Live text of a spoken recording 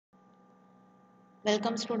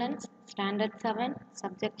Welcome students, Standard 7,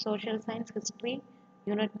 Subject Social Science History,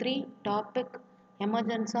 Unit 3, Topic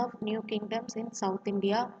Emergence of New Kingdoms in South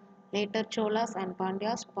India, later Cholas and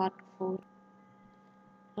Pandyas, Part 4.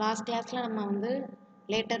 Last கிளாஸில் நம்ம வந்து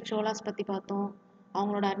later Cholas பற்றி பார்த்தோம்,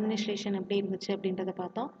 அவங்களோட administration எப்படி இருந்துச்சு அப்படின்றத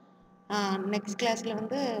பார்த்தோம். நெக்ஸ்ட் கிளாஸில்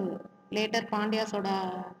வந்து லேட்டர் பாண்டியாஸோட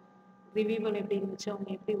ரிவியூவல் எப்படி இருந்துச்சு,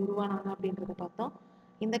 அவங்க எப்படி உருவானாங்க அப்படின்றத பார்த்தோம்.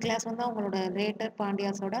 இந்த கிளாஸ் வந்து அவங்களோட லேட்டர்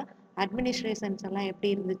பாண்டியாஸோட அட்மினிஸ்ட்ரேஷன்ஸ் எல்லாம் எப்படி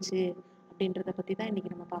இருந்துச்சு அப்படின்றத பற்றி தான் இன்றைக்கி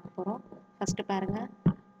நம்ம பார்க்க போகிறோம். ஃபஸ்ட்டு பாருங்கள்,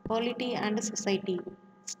 polity and society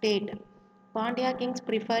state. Pandya Kings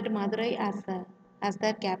preferred Madurai as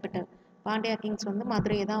their capital. Pandya Kings வந்து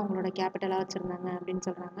மதுரையை தான் அவங்களோட கேபிட்டலாக வச்சுருந்தாங்க அப்படின்னு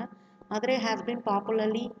சொல்கிறாங்க. Madurai has been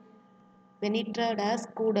popularly வெனிட்டட் as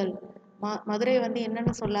கூடல். மதுரை வந்து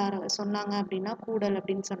என்னென்னு சொன்னாங்க அப்படின்னா கூடல்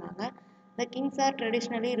அப்படின்னு சொன்னாங்க. த கிங்ஸ் ஆர்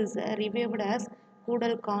ட்ரெடிஷ்னலி ரிவியூவ்டு as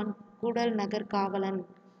கூடல் கான், கூடல் நகர் காவலன்.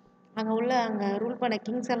 அங்கே ரூல் பண்ண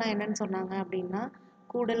கிங்ஸ் எல்லாம் என்னன்னு சொன்னாங்க அப்படின்னா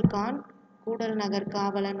கூடல் கான், கூடல் நகர்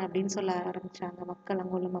காவலன் அப்படின்னு சொல்ல ஆரம்பித்தாங்க மக்கள்,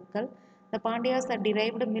 அங்கே உள்ள மக்கள். The Pandyas had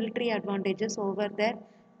derived military advantages over their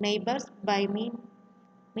neighbors by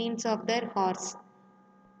means of their horse.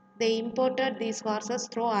 They imported these horses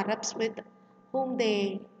through Arabs with whom they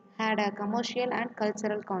had a commercial and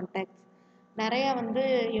cultural contacts. நிறைய வந்து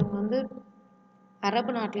இவங்க வந்து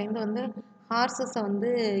அரபு நாட்டிலேருந்து வந்து ஹார்ஸஸை வந்து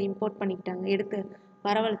இம்போர்ட் பண்ணிக்கிட்டாங்க, எடுத்து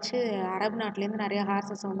வரவழைச்சு அரபு நாட்டிலேருந்து நிறைய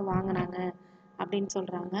ஹார்ஸஸை வந்து வாங்கினாங்க அப்படின்னு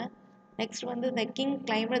சொல்கிறாங்க. நெக்ஸ்ட் வந்து the king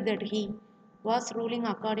climbed that he was ruling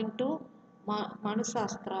according to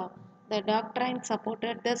Manusastra. The doctrine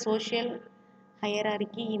supported the social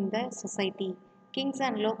hierarchy in the society. Kings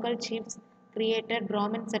and local chiefs created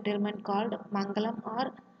Brahmin settlement called Mangalam or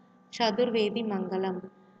Chadurvedi Mangalam.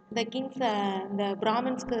 The kings, இந்த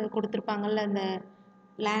பிராமின்ஸ்க்கு கொடுத்துருப்பாங்கல்ல இந்த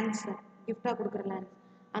lands, கிஃப்டாக கொடுக்குற lands,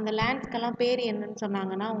 அந்த லேண்ட்ஸ்க்கெல்லாம் பேர் என்னன்னு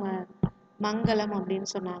சொன்னாங்கன்னா அவங்க மங்களம் அப்படின்னு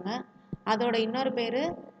சொன்னாங்க. அதோட இன்னொரு பேர்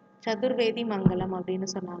சதுர்வேதி மங்கலம் அப்படின்னு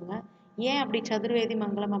சொன்னாங்க. ஏன் அப்படி சதுர்வேதி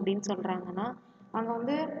மங்கலம் அப்படின்னு சொல்கிறாங்கன்னா அங்கே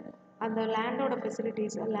வந்து அந்த லேண்டோட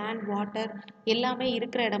ஃபெசிலிட்டிஸ், லேண்ட், வாட்டர் எல்லாமே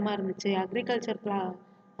இருக்கிற இடமா இருந்துச்சு.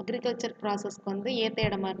 அக்ரிகல்ச்சர் ப்ராசஸ்க்கு வந்து ஏற்ற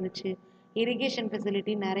இடமா இருந்துச்சு. இரிகேஷன்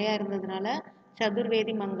ஃபெசிலிட்டி நிறையா இருந்ததுனால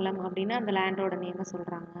சதுர்வேதி மங்கலம் அப்படின்னு அந்த லேண்டோட நேமை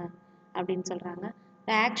சொல்கிறாங்க அப்படின்னு சொல்கிறாங்க.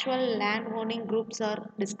 The actual land owning groups R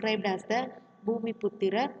described as த பூமி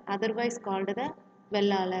புத்திரர், otherwise called the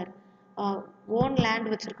Vellalar. Own land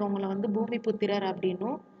வச்சுருக்கவங்கள வந்து பூமி புத்திரர்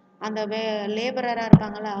அப்படின்னும், அந்த லேபரராக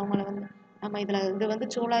இருப்பாங்கள்ல அவங்கள வந்து நம்ம இது வந்து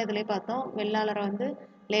சோழா இதிலே பார்த்தோம், வெள்ளாளரை வந்து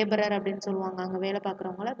லேபரர் அப்படின்னு சொல்லுவாங்க. அங்கே வேலை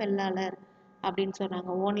பார்க்குறவங்கள வெள்ளாளர் அப்படின்னு சொன்னாங்க.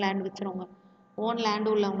 ஓன் லேண்ட் வச்சுருவங்க, ஓன்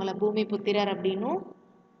லேண்டு உள்ளவங்கள பூமி புத்திரர் அப்படின்னும்,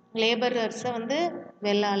 லேபரர்ஸை வந்து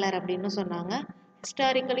வெள்ளாளர் அப்படின்னு சொன்னாங்க.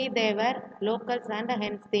 Historically Thevar locals and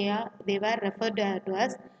hence Thevar referred to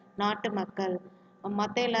us நாட்டு மக்கள்.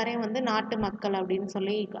 மற்ற எல்லாரையும் வந்து நாட்டு மக்கள் அப்படின்னு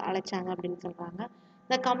சொல்லி அழைச்சாங்க அப்படின்னு சொல்கிறாங்க.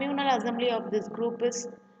 த communal assembly of this group is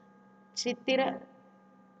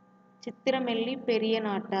சித்திரமெல்லி பெரிய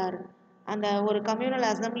நாட்டார். அந்த ஒரு கம்யூனல்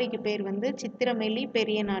அசம்பிளிக்கு பேர் வந்து சித்திரமெல்லி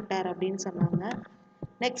பெரிய நாட்டார் அப்படின்னு சொன்னாங்க.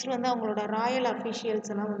 நெக்ஸ்ட் வந்து அவங்களோட ராயல்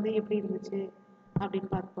அஃபீஷியல்ஸ் எல்லாம் வந்து எப்படி இருந்துச்சு அப்படின்னு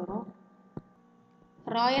பார்க்க போகிறோம்.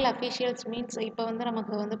 ராயல் அஃபீஷியல்ஸ் மீன்ஸ் இப்போ வந்து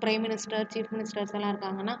நமக்கு வந்து பிரைம் மினிஸ்டர், சீஃப் மினிஸ்டர்ஸ் எல்லாம்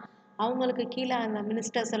இருக்காங்கன்னா அவங்களுக்கு கீழே அந்த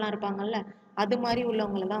மினிஸ்டர்ஸ் எல்லாம் இருப்பாங்கல்ல, அது மாதிரி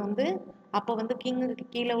உள்ளவங்கள தான் வந்து அப்போ வந்து கிங்குக்கு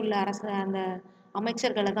கீழே உள்ள அந்த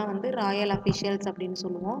அமைச்சர்களை தான் வந்து ராயல் அஃபீஷியல்ஸ் அப்படின்னு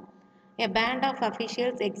சொல்லுவோம். A band of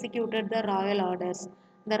officials executed the royal orders.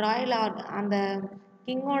 இந்த ராயல் அந்த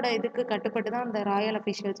கிங்கோட இதுக்கு கட்டுப்பட்டு தான் அந்த ராயல்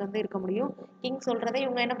அஃபீஷியல்ஸ் வந்து இருக்க முடியும். கிங் சொல்கிறத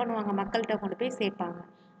இவங்க என்ன பண்ணுவாங்க, மக்கள்கிட்ட கொண்டு போய் சேர்ப்பாங்க.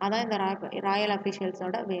 அதான் இந்த ராயல்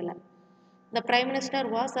அஃபீஷியல்ஸோட வேலை. இந்த பிரைம் மினிஸ்டர்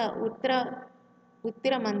வாஸ்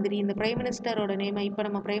உத்திர மந்திரி. இந்த பிரைம் மினிஸ்டரோட நேம், இப்போ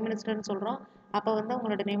நம்ம பிரைம் மினிஸ்டர்னு சொல்கிறோம், அப்போ வந்து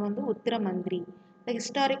அவங்களோட நேம் வந்து உத்திர மந்திரி. த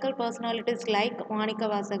historical personalities like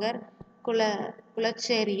Manikka Vasagar,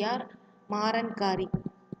 குலச்சேரியார், மாறன்காரி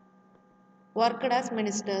worked as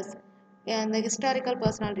ministers. இந்த ஹிஸ்டாரிக்கல்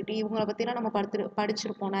பர்சனாலிட்டி இவங்களை பற்றிலாம் நம்ம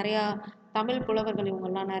படிச்சிருப்போம். நிறையா தமிழ் புலவர்கள்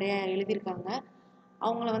இவங்கெல்லாம் நிறையா எழுதியிருக்காங்க.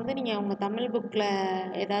 அவங்கள வந்து நீங்கள் அவங்க தமிழ் புக்கில்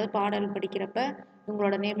ஏதாவது பாடல் படிக்கிறப்ப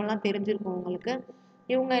இவங்களோட நேமெல்லாம் தெரிஞ்சிருக்கும் உங்களுக்கு.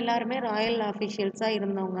 இவங்க எல்லாருமே ராயல் அஃபீஷியல்ஸாக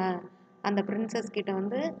இருந்தவங்க. அந்த பிரின்ஸ் கிட்ட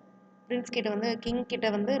வந்து கிங் கிட்ட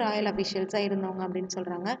வந்து ராயல் அஃபீஷியல்ஸாக இருந்தவங்க அப்படின்னு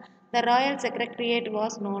சொல்கிறாங்க. The royal secretariat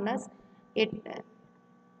was known as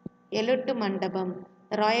எழுட்டு மண்டபம்.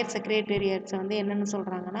 ராயல் செக்ரட்டரியேட்ஸை வந்து என்னென்னு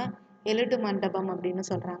சொல்கிறாங்கன்னா எழுட்டு மண்டபம் அப்படின்னு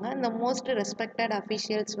சொல்கிறாங்க. இந்த most respected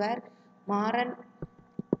officials where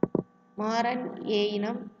Maran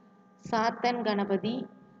ஏயினம், Sathan Ganapathi,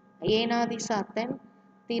 Enathi Sathan,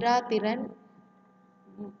 திராதிரன்,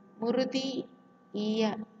 முருதி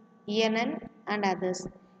இயனன் and others.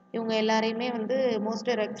 இவங்க எல்லாரையுமே வந்து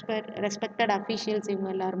மோஸ்ட் ரெஸ்பெக்டட் அஃபீஷியல்ஸ்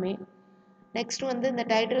இவங்க எல்லாருமே. நெக்ஸ்ட் வந்து இந்த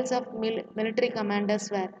titles of military commanders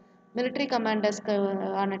where military கமாண்டர்ஸ்க்கு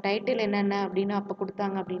ஆன டைட்டில் என்னென்ன அப்படின்னு அப்போ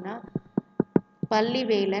கொடுத்தாங்க அப்படின்னா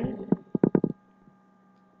பள்ளிவேலன்,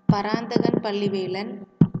 பராந்தகன் பள்ளிவேலன்,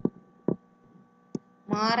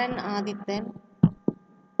 மாறன் ஆதித்தன்,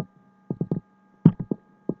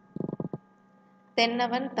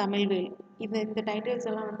 தென்னவன் தமிழ்வேல். இந்த டைட்டில்ஸ்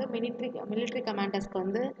எல்லாம் வந்து மிலிட்ரி கமாண்டர்ஸ்க்கு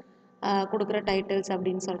வந்து கொடுக்குற டைட்டில்ஸ்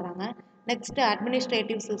அப்படின்னு சொல்கிறாங்க. நெக்ஸ்ட்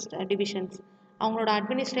அட்மினிஸ்ட்ரேட்டிவ் டிவிஷன்ஸ், அவங்களோட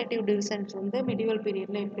அட்மினிஸ்ட்ரேட்டிவ் டிவிஷன்ஸ் வந்து மிடிவல்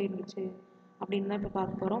பீரியடில் எப்படி இருந்துச்சு அப்படின்னு தான் இப்போ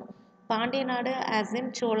பார்க்க போகிறோம். பாண்டிய நாடு as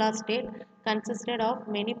in chola state consistent of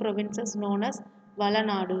many provinces known as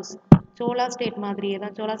வளநாடுஸ். Chola state மாதிரியே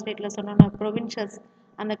தான், சோலா ஸ்டேட்டில் சொன்னோன்னா ப்ரொவின்சஸ்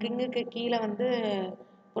அந்த கிங்குக்கு கீழே வந்து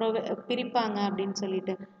பிரிப்பாங்க அப்படின்னு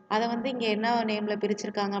சொல்லிட்டு அதை வந்து இங்கே என்ன நேமில்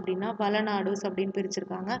பிரிச்சிருக்காங்க அப்படின்னா வளநாடுஸ் அப்படின்னு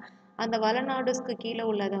பிரிச்சிருக்காங்க. அந்த வளநாடுஸ்க்கு கீழே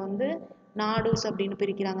உள்ளதை வந்து நாடுஸ் அப்படின்னு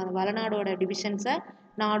பிரிக்கிறாங்க. அந்த வளநாடோட டிவிஷன்ஸை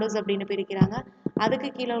நாடுஸ் அப்படின்னு பிரிக்கிறாங்க. அதுக்கு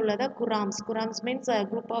கீழே உள்ளதை குராம்ஸ். குராம்ஸ் மீன்ஸ்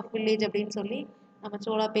குரூப் ஆஃப் வில்லேஜ் அப்படின்னு சொல்லி நம்ம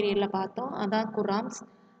சோழா பீரியடில் பார்த்தோம், அதான் குராம்ஸ்.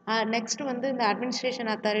 நெக்ஸ்ட் வந்து இந்த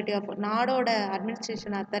administration authority of நாடோட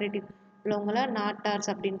administration authority உள்ளவங்கள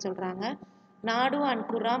நாட்டார்ஸ் அப்படின்னு சொல்கிறாங்க. நாடு அண்ட்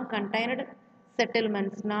குராம் கண்டைனடு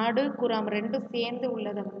செட்டில்மெண்ட்ஸ், நாடு குராம் ரெண்டும் சேர்ந்து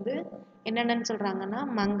உள்ளதை வந்து என்னென்னு சொல்கிறாங்கன்னா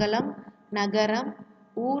மங்கலம், நகரம்,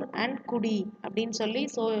 ஊர் அண்ட் குடி அப்படின்னு சொல்லி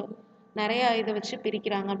நிறையா இதை வச்சு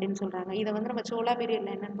பிரிக்கிறாங்க அப்படின்னு சொல்கிறாங்க. இதை வந்து நம்ம சோழா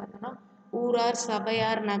பீரியடில் என்னென்னு பார்த்தோம்னா ஊரார்,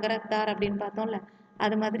 சபையார், நகரத்தார் அப்படின்னு பார்த்தோம்ல,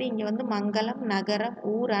 அது மாதிரி இங்கே வந்து மங்கலம், நகரம்,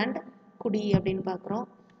 ஊர் அண்ட் குடி அப்படின்னு பார்க்குறோம்.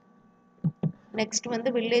 நெக்ஸ்ட்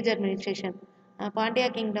வந்து வில்லேஜ் அட்மினிஸ்ட்ரேஷன். பாண்டியா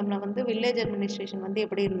கிங்டமில் வந்து வில்லேஜ் அட்மினிஸ்ட்ரேஷன் வந்து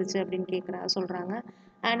எப்படி இருந்துச்சு அப்படின்னு சொல்கிறாங்க.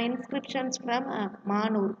 And inscriptions from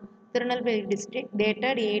Manur, Tirunelveli district,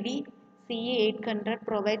 dated AD CE 800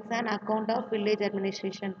 provides and account of village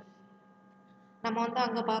administration. நம்ம வந்து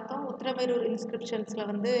அங்கே பார்த்தோம் உத்திரமேரூர் இன்ஸ்கிரிப்ஷன்ஸில்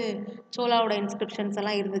வந்து சோலாவோட இன்ஸ்கிரிப்ஷன்ஸ்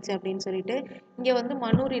எல்லாம் இருந்துச்சு அப்படின்னு சொல்லிட்டு, இங்கே வந்து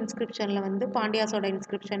மனூர் இன்ஸ்கிரிப்ஷனில் வந்து பாண்டியாஸோட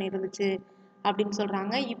இன்ஸ்கிரிப்ஷன் இருந்துச்சு அப்படின்னு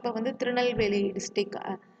சொல்கிறாங்க. இப்போ வந்து திருநெல்வேலி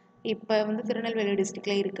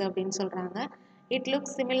டிஸ்ட்ரிக்டில் இருக்குது அப்படின்னு சொல்கிறாங்க. It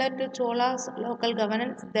looks similar to Chola's local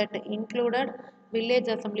governance that included village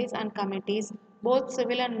assemblies and committees. Both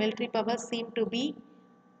civil and military powers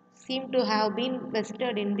seem to have been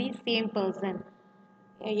vested in the same person.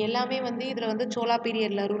 எல்லாமே வந்து இதில் வந்து சோலா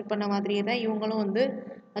பீரியடில் ரூல் பண்ண மாதிரியே தான் இவங்களும் வந்து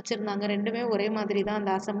வச்சுருந்தாங்க. ரெண்டுமே ஒரே மாதிரி தான்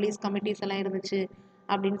அந்த அசம்பிளிஸ் கமிட்டிஸ் எல்லாம் இருந்துச்சு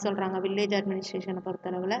அப்படின்னு சொல்கிறாங்க வில்லேஜ் அட்மினிஸ்ட்ரேஷனை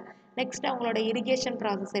பொறுத்தளவில். நெக்ஸ்ட் அவங்களோட இரிகேஷன்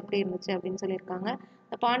ப்ராசஸ் எப்படி இருந்துச்சு அப்படின்னு சொல்லியிருக்காங்க.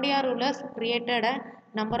 The Pandya rulers created a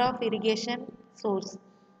number of irrigation sources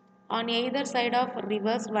on either side of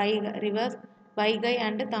rivers Vaigai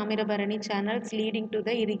and Thamirabarani channels leading to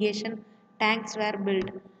the irrigation tanks were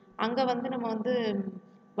built. அங்கே வந்து நம்ம வந்து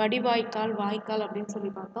வடிவாய்க்கால், வாய்க்கால் அப்படின்னு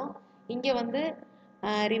சொல்லி பார்த்தோம். இங்கே வந்து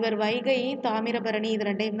ரிவர் வைகை, தாமிரபரணி இது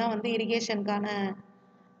ரெண்டையும் தான் வந்து இரிகேஷனுக்கான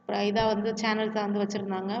இதாக வந்து சேனல்ஸாக வந்து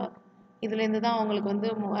வச்சுருந்தாங்க. இதுலேருந்து தான் அவங்களுக்கு வந்து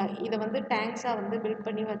இதை வந்து டேங்க்ஸாக வந்து பில்ட்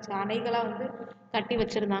பண்ணி அணைகளாக வந்து கட்டி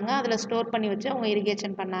வச்சுருந்தாங்க. அதில் ஸ்டோர் பண்ணி வச்சு அவங்க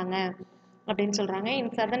இரிகேஷன் பண்ணாங்க அப்படின்னு சொல்கிறாங்க.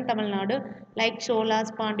 இன் southern Tamil Nadu like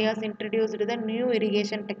Cholas, Pandyas introduced the new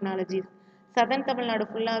irrigation technologies. Southern Tamil Nadu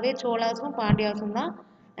ஃபுல்லாகவே சோலாஸும் பாண்டியாஸும் தான்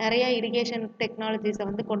நிறைய இரிகேஷன் டெக்னாலஜிஸை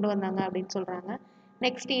வந்து கொண்டு வந்தாங்க அப்படின்னு சொல்கிறாங்க.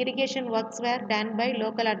 Next irrigation works where done by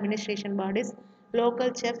local administration bodies,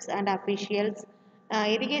 local chefs and officials.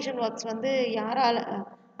 Irrigation works வந்து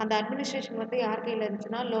அந்த அட்மினிஸ்ட்ரேஷன் வந்து யார் கையில்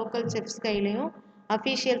இருந்துச்சுன்னா லோக்கல் செஃப்ஸ் கையிலையும்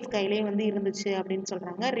அஃபிஷியல்ஸ் கையிலையும் வந்து இருந்துச்சு அப்படின்னு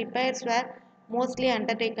சொல்கிறாங்க. Repairs where mostly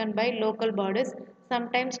undertaken by local bodies.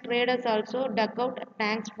 Sometimes traders also dug out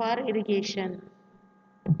tanks for irrigation.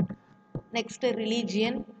 Next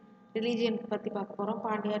religion பற்றி பார்க்க போகிறோம்.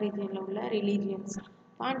 பாண்டியா ரீஜியனில் உள்ள religions.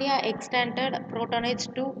 Pandya extended patronage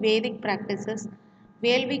to Vedic practices.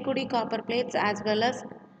 Velvikudi copper plates as well as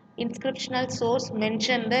inscriptional source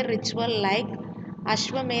mention the ritual like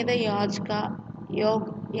Ashwamedha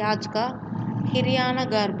Yajka, Hiryana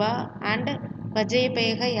Garbha and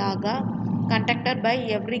Vajayapega Yaga conducted by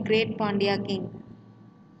every great Pandya king.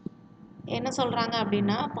 என்ன சொல்கிறாங்க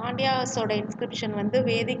அப்படின்னா பாண்டியாஸோட inscription வந்து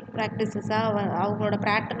வேதிக் ப்ராக்டிசஸாக அவங்களோட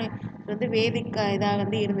pattern வந்து வேதிக் இதாக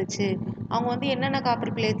வந்து இருந்துச்சு. அவங்க வந்து என்னென்ன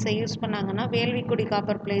காப்பர் பிளேட்ஸை யூஸ் பண்ணாங்கன்னா வேள்விக்குடி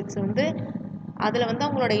காப்பர் பிளேட்ஸ் வந்து அதில் வந்து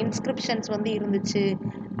அவங்களோட இன்ஸ்கிரிப்ஷன்ஸ் வந்து இருந்துச்சு.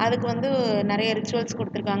 அதுக்கு வந்து நிறைய ரிச்சுவல்ஸ்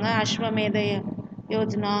கொடுத்துருக்காங்க. அஸ்வமேத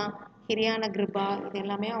யோஜனா, ஹிரியான கிருபா இது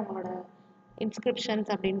எல்லாமே அவங்களோட இன்ஸ்கிரிப்ஷன்ஸ்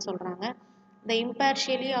அப்படின்னு சொல்கிறாங்க. The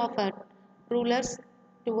impartiality of rulers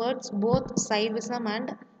towards both Saivism and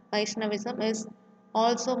Vaishnavism is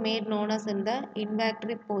also made known as in the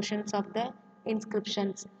introductory portions of the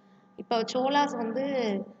inscriptions. இப்போ சோலாஸ் வந்து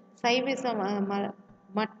சைவிசம்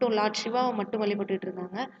மட்டும் லார்ட் சிவாவை மட்டும் வழிபட்டுட்டு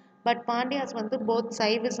இருந்தாங்க. பட் பாண்டியாஸ் வந்து போத்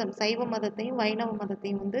சைவ மதத்தையும் வைணவ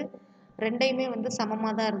மதத்தையும் வந்து ரெண்டையுமே வந்து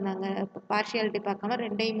சமமாக தான் இருந்தாங்க. இப்போ பார்ஷியாலிட்டி பார்க்காம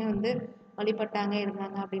ரெண்டையுமே வந்து வழிபட்டாங்க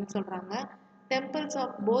இருந்தாங்க அப்படின்னு சொல்கிறாங்க. Temples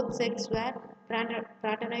of both sex where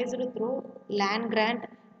fraternized through land grant,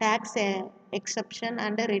 tax exception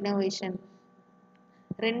and renovation.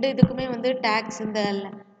 ரெண்டு இதுக்குமே வந்து டேக்ஸ், இந்த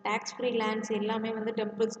டேக்ஸ் ஃப்ரீ லேண்ட்ஸ் எல்லாமே வந்து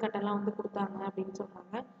டெம்பிள்ஸ் கட்டெல்லாம் வந்து கொடுத்தாங்க அப்படின்னு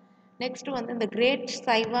சொல்கிறாங்க. நெக்ஸ்ட் வந்து இந்த great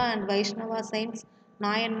சைவா and Vaishnava science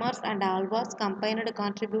Nayanmars and always combined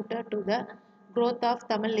contributed to the growth of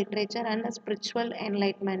Tamil literature and spiritual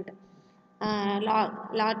enlightenment.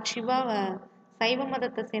 Lord Siva சைவ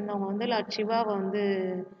மதத்தை சேர்ந்தவங்க வந்து லார்ட் சிவாவை வந்து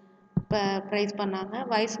ப்ரைஸ் பண்ணாங்க.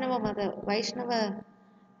 வைஷ்ணவ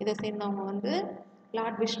இதை சேர்ந்தவங்க வந்து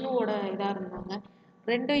லார்ட் விஷ்ணுவோட இதாக இருந்தாங்க.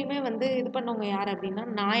 ரெண்டையுமே வந்து இது பண்ணவங்க யார் அப்படின்னா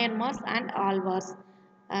நாயன்மார்ஸ் அண்ட் ஆல்வார்ஸ்.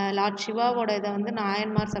 லார்ட் சிவாவோட இதை வந்து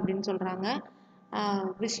நாயன்மார்ஸ் அப்படின்னு சொல்கிறாங்க,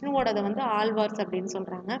 விஷ்ணுவோடதை வந்து ஆல்வார்ஸ் அப்படின்னு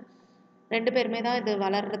சொல்கிறாங்க. ரெண்டு பேருமே தான் இது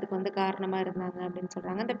வளர்கிறதுக்கு வந்து காரணமாக இருந்தாங்க அப்படின்னு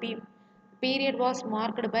சொல்கிறாங்க. இந்த period was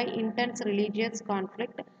marked by intense religious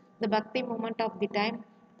conflict. The Bhakti movement of the time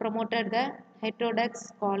promoted the heterodox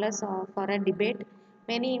scholars for a debate.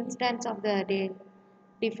 Many instances of the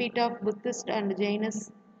defeat of Buddhist and Jainists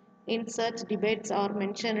in such debates are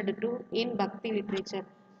mentioned too in Bhakti literature.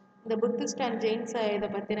 இந்த Buddhist and Jains இதை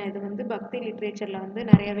பற்றின இது வந்து பக்தி லிட்ரேச்சரில் வந்து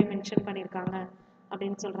நிறையவே mention பண்ணியிருக்காங்க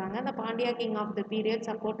அப்படின்னு சொல்கிறாங்க. இந்த Pandya king of the period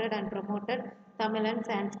supported and promoted Tamil and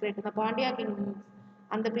Sanskrit. இந்த பாண்டியா கிங்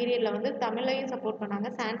அந்த பீரியடில் வந்து தமிழையும் சப்போர்ட் பண்ணாங்க,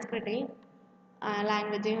 சான்ஸ்கிரிட்டையும்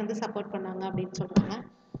லாங்குவேஜையும் வந்து சப்போர்ட் பண்ணாங்க அப்படின்னு சொல்கிறாங்க.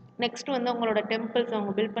 நெக்ஸ்ட் வந்து அவங்களோட டெம்பிள்ஸ்,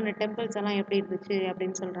 அவங்க பில்ட் பண்ண டெம்பிள்ஸ் எல்லாம் எப்படி இருந்துச்சு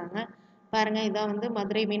அப்படின்னு சொல்கிறாங்க. பாருங்கள், இதான் வந்து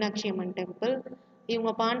மதுரை மீனாட்சி அம்மன் டெம்பிள்.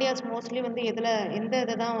 இவங்க பாண்டியாஸ் மோஸ்ட்லி வந்து எந்த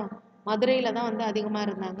இதை தான் மதுரையில் தான் வந்து அதிகமாக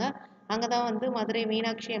இருந்தாங்க. அங்கே தான் வந்து மதுரை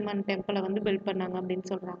மீனாட்சி அம்மன் டெம்பிளை வந்து பில்ட் பண்ணாங்க அப்படின்னு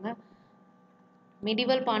சொல்கிறாங்க.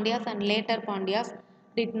 Medieval Pandyas and later Pandyas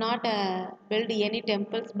did not build any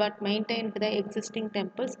temples but maintained the existing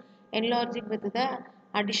temples, enlarging with the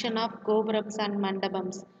addition of gopurams and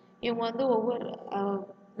mandapams. இவங்க வந்து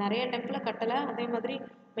நிறைய டெம்பிளை கட்டலை, அதே மாதிரி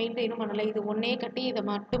மெயின்டைனும் பண்ணலை. இது ஒன்றே கட்டி இதை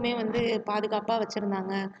மட்டுமே வந்து பாதுகாப்பாக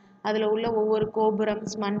வச்சுருந்தாங்க. அதில் உள்ள ஒவ்வொரு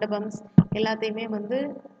கோபுரம்ஸ் மண்டபம்ஸ் எல்லாத்தையுமே வந்து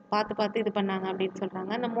பார்த்து இது பண்ணாங்க அப்படின்னு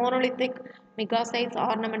சொல்கிறாங்க. இந்த monolithic மெகாசைட்ஸ்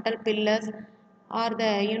ornamental pillars R the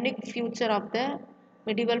unique future of the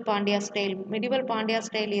medieval Pandya style. Medieval Pandya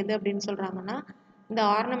style எது அப்படின்னு சொல்கிறாங்கன்னா இந்த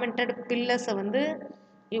ஆர்னமெண்டட் பில்லர்ஸை வந்து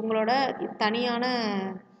இவங்களோட தனியான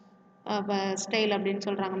ஸ்டைல் அப்படின்னு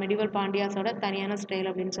சொல்கிறாங்க. மெடிவல் பாண்டியாஸோட தனியான ஸ்டைல்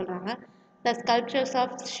அப்படின்னு சொல்கிறாங்க. த sculptures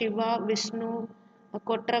of Siva, Vishnu,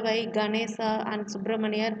 Kotravai, Ganesha and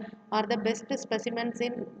Subramaniyar R the best specimens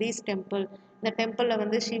in these temple. இந்த டெம்பிளில்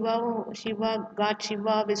வந்து காட்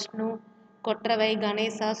சிவா, விஷ்ணு, கொற்றவை,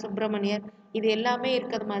 கணேசா, சுப்பிரமணியர் இது எல்லாமே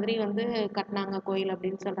இருக்கிறது மாதிரி வந்து கட்டினாங்க கோயில்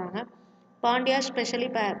அப்படின்னு சொல்கிறாங்க. Pandya specially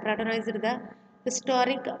patronized the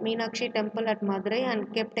historic Meenakshi temple at Madurai and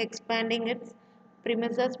kept expanding its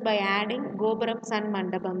premises by adding gopurams and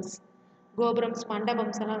mandapams. கோபுரம்ஸ்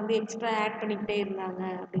மண்டபம்ஸ் எல்லாம் வந்து எக்ஸ்ட்ரா ஆட் பண்ணிக்கிட்டே இருந்தாங்க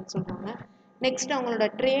அப்படின்னு சொல்கிறாங்க. நெக்ஸ்ட் அவங்களோட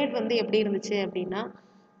ட்ரேட் வந்து எப்படி இருந்துச்சு அப்படின்னா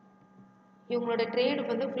இவங்களோட ட்ரேடு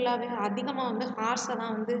வந்து ஃபுல்லாகவே அதிகமாக வந்து ஹார்ஸை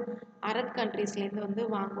தான் வந்து அரப் கண்ட்ரீஸ்லேருந்து வந்து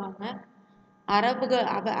வாங்குவாங்க.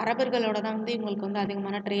 அரபர்களோட தான் வந்து இவங்களுக்கு வந்து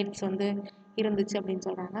அதிகமான ட்ரேட்ஸ் வந்து இருந்துச்சு அப்படின்னு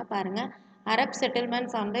சொல்கிறாங்க. பாருங்கள், Arab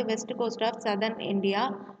settlements on the west coast of southern India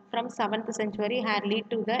from 7th century had lead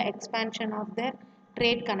to the expansion of their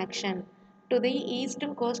trade connection to the east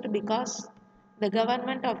coast because the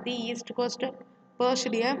government of the east coast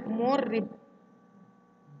pursued a more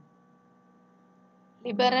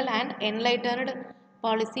liberal and enlightened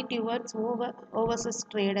policy towards overseas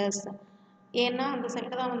traders. ஏன்னா அந்த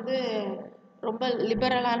side தான் வந்து ரொம்ப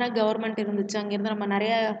லிபரலான government இருந்துச்சு, அங்கேருந்து நம்ம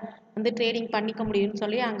நிறைய வந்து ட்ரேடிங் பண்ணிக்க முடியும்னு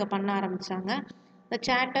சொல்லி அங்கே பண்ண ஆரம்பித்தாங்க. The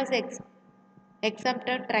charters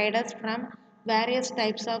accepted traders from various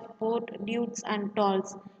types of port dues and tolls.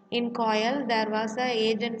 In Coil, there was an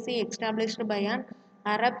agency established by an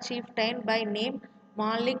Arab chieftain by name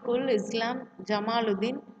Malik ul Islam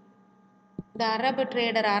Jamaluddin. இந்த அரபு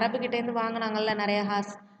ட்ரேடர், அரபுக்கிட்டேருந்து வாங்கினாங்கல்ல நிறைய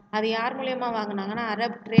hours, அது யார் மூலயமா வாங்கினாங்கன்னா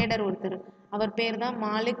Arab trader ஒருத்தர், அவர் பேர் தான்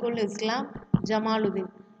மாலிக் உல் இஸ்லாம் ஜமாலுதீன்.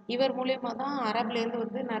 இவர் மூலயமா தான் அரபுலேருந்து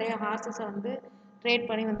வந்து நிறைய ஹார்ஸஸை வந்து ட்ரேட்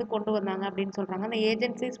பண்ணி வந்து கொண்டு வந்தாங்க அப்படின்னு சொல்கிறாங்க. அந்த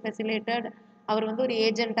ஏஜென்சி ஸ்பெசிலேட்டட், அவர் வந்து ஒரு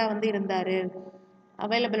ஏஜெண்ட்டாக வந்து இருந்தார்.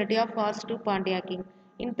 Availability of hours to Pandya king.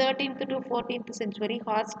 In 13th to 14th century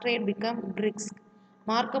hours trade become brisk.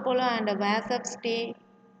 Marco Polo and Vassar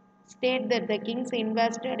state that the kings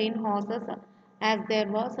invested in horses as there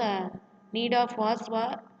was a need of horse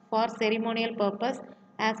for ceremonial purpose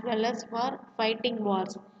as well as for fighting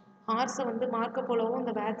wars. ஹார்ஸை வந்து Marco போலோவும்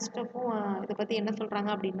இந்த வேட்ஸ்டஃப்பும் இதை பற்றி என்ன சொல்கிறாங்க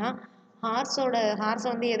அப்படின்னா ஹார்ஸை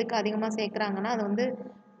வந்து எதுக்கு அதிகமாக சேர்க்குறாங்கன்னா அது வந்து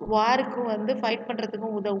வாருக்கு வந்து ஃபைட்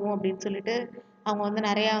பண்ணுறதுக்கும் உதவும் அப்படின்னு சொல்லிட்டு அவங்க வந்து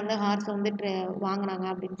நிறையா வந்து ஹார்ஸ் வந்து வாங்கினாங்க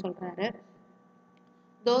அப்படின்னு சொல்கிறாரு.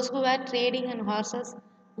 Those who were trading in horses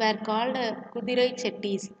were called குதிரை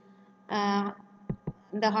செட்டிஸ்.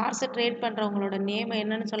 இந்த ஹார்ஸை ட்ரேட் பண்ணுறவங்களோட நேம்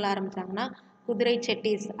என்னன்னு சொல்ல ஆரம்பித்தாங்கன்னா குதிரை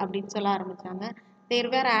செட்டிஸ் அப்படின்னு சொல்ல ஆரம்பித்தாங்க. They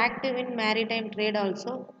were active in maritime trade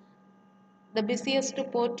also. The busiest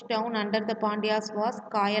port town under the Pandyas was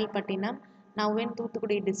Kayalpattinam, now in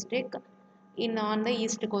Thuthukudi district in on the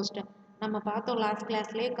east coast. நம்ம பார்த்தோம் லாஸ்ட்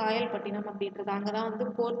கிளாஸ்லேயே காயல்பட்டினம் அப்படின்றது அங்கே தான் வந்து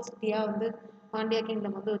போர்ட் சிட்டியாக வந்து பாண்டியா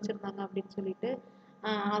கிங்டம் வந்து வச்சுருந்தாங்க அப்படின்னு சொல்லிட்டு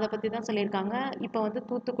அதை பற்றி தான் சொல்லியிருக்காங்க. இப்போ வந்து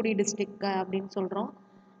தூத்துக்குடி டிஸ்ட்ரிக்ட் அப்படின்னு சொல்கிறோம்.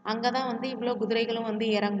 அங்கே தான் வந்து இவ்வளோ குதிரைகளும் வந்து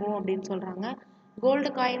இறங்கும் அப்படின்னு சொல்கிறாங்க. Gold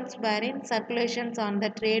coins where in circulations on the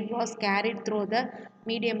trade was carried through the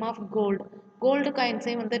medium of gold. Gold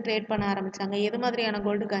காயின்ஸையும் வந்து ட்ரேட் பண்ண ஆரம்பித்தாங்க. எது மாதிரியான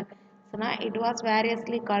கோல்டு காயின்ஸ்னால் இட் வாஸ்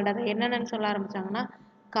வேரியஸ்லி கால்டு. அதை என்னென்னு சொல்ல ஆரம்பித்தாங்கன்னா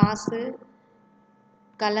காசு,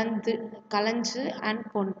 கலஞ்சு அண்ட்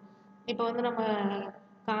பொன். இப்போ வந்து நம்ம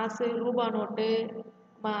காசு, ரூபா நோட்டு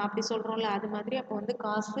அப்படி சொல்கிறோம்ல, அது மாதிரி அப்போ வந்து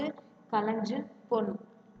காசு, கலஞ்சு, பொன்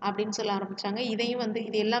அப்படின்னு சொல்ல ஆரம்பித்தாங்க. இதையும் வந்து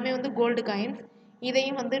இது எல்லாமே வந்து கோல்டு காயின்ஸ்.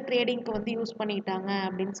 இதையும் வந்து ட்ரேடிங்க்கு வந்து யூஸ் பண்ணிக்கிட்டாங்க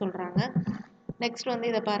அப்படின்னு சொல்கிறாங்க. நெக்ஸ்ட் வந்து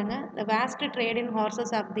இதை பாருங்கள். The waste trade in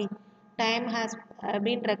horses of the time has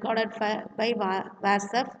been recorded by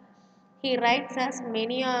Vasa. He writes as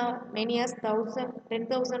many as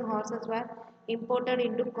 10,000 horses were imported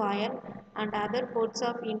into Koyal and other ports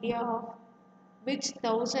of India, of which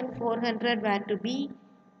 1,400 were to be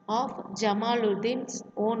of Jamaluddin's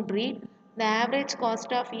own breed. The average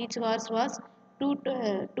cost of each horse was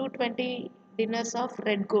 220 dinars of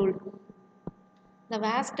red gold. இந்த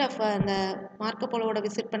வேஸ்டஃப் அந்த மார்க்கப்போலோட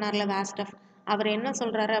visit பண்ணார்ல வேஸ்டஃப், அவர் என்ன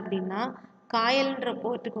சொல்கிறாரு அப்படின்னா காயல்ன்ற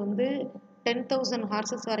போர்ட்டுக்கு வந்து 10,000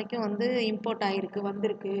 horses வரைக்கும் வந்து import ஆகிருக்கு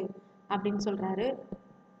வந்திருக்கு அப்படின்னு சொல்கிறாரு.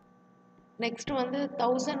 நெக்ஸ்ட் வந்து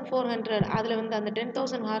 1,400 அதில் வந்து அந்த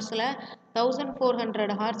 10,000 ஹார்ஸில்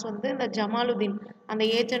 1,400 ஹார்ஸ் வந்து இந்த ஜமாலுதீன் அந்த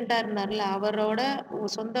ஏஜெண்ட்டாக இருந்தார்ல அவரோட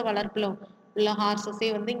சொந்த வளர்ப்பில் உள்ள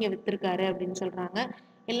ஹார்ஸஸே வந்து இங்கே விற்றுருக்காரு அப்படின்னு சொல்கிறாங்க.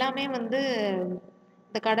 எல்லாமே வந்து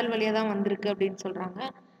இந்த கடல் வழியாக தான் வந்திருக்கு அப்படின்னு சொல்கிறாங்க.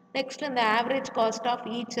 நெக்ஸ்ட் இந்த ஆவரேஜ் காஸ்ட் ஆஃப்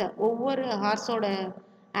ஈச் ஒவ்வொரு ஹார்ஸோட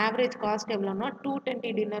average cost எவ்வளோன்னா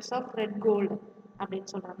 220 dinners of red gold அப்படின்னு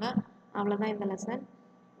சொல்கிறாங்க. அவ்வளோதான் இந்த லெசன்.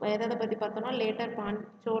 எதை பற்றி பார்த்தோம்னா லேட்டர்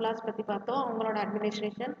சோலாஸ் பற்றி பார்த்தோம், அவங்களோட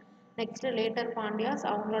அட்மினிஸ்ட்ரேஷன். நெக்ஸ்ட்டு லேட்டர் பாண்டியாஸ்,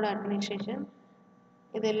 அவங்களோட அட்மினிஸ்ட்ரேஷன்.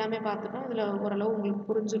 இது எல்லாமே பார்த்துட்டோம். இதில் ஓரளவு உங்களுக்கு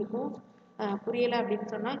புரிஞ்சிருக்கும். புரியலை அப்படின்னு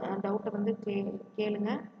சொன்னால் டவுட்டை வந்து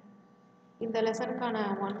கேளுங்க. இந்த லெசனுக்கான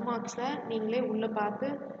 1 மார்க்ஸை நீங்களே உள்ளே பார்த்து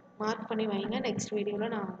மார்க் பண்ணி வைங்க. நெக்ஸ்ட்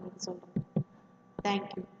வீடியோவில் நான் உங்களுக்கு சொல்கிறேன்.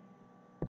 தேங்க்யூ.